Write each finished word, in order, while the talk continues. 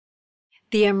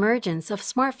The emergence of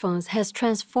smartphones has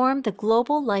transformed the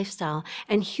global lifestyle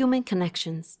and human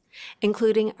connections,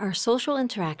 including our social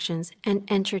interactions and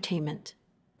entertainment.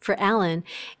 For Alan,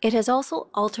 it has also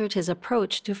altered his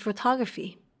approach to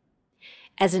photography.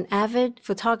 As an avid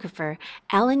photographer,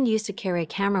 Alan used to carry a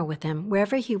camera with him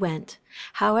wherever he went.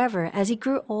 However, as he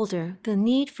grew older, the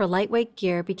need for lightweight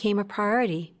gear became a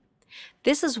priority.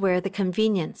 This is where the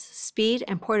convenience, speed,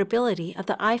 and portability of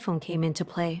the iPhone came into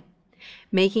play,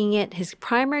 making it his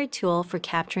primary tool for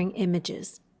capturing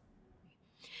images.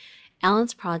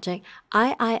 Alan's project,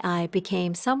 iEye-ai,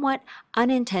 became somewhat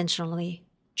unintentionally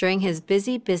during his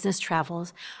busy business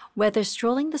travels, whether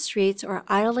strolling the streets or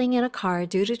idling in a car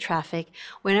due to traffic.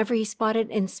 Whenever he spotted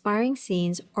inspiring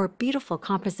scenes or beautiful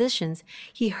compositions,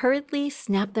 he hurriedly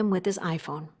snapped them with his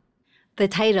iPhone. The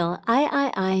title,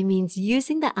 iEye-ai, means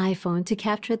using the iPhone to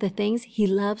capture the things he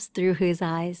loves through his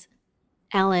eyes.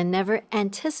 Alan never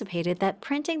anticipated that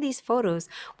printing these photos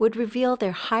would reveal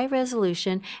their high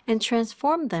resolution and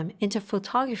transform them into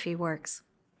photography works.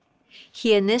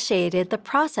 He initiated the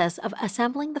process of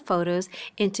assembling the photos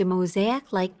into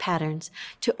mosaic-like patterns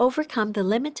to overcome the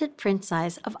limited print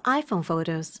size of iPhone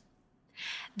photos.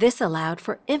 This allowed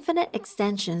for infinite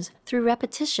extensions through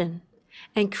repetition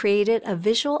and created a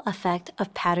visual effect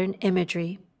of pattern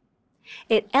imagery.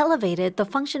 It elevated the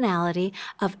functionality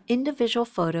of individual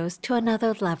photos to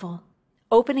another level,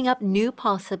 opening up new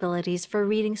possibilities for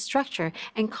reading structure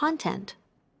and content.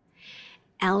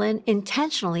 Alan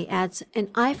intentionally adds an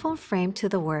iPhone frame to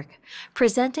the work,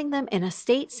 presenting them in a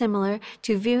state similar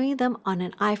to viewing them on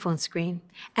an iPhone screen,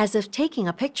 as if taking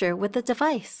a picture with the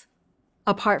device.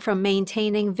 Apart from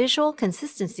maintaining visual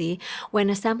consistency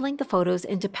when assembling the photos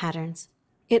into patterns,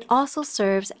 it also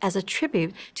serves as a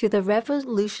tribute to the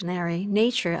revolutionary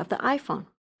nature of the iPhone.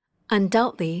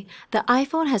 Undoubtedly, the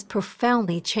iPhone has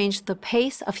profoundly changed the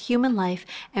pace of human life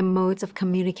and modes of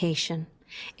communication.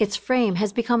 Its frame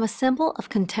has become a symbol of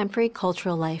contemporary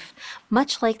cultural life,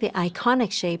 much like the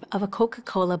iconic shape of a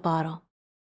Coca-Cola bottle.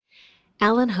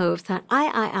 Alan hopes that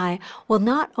iEye-ai will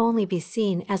not only be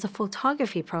seen as a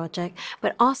photography project,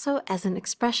 but also as an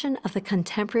expression of the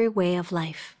contemporary way of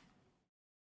life.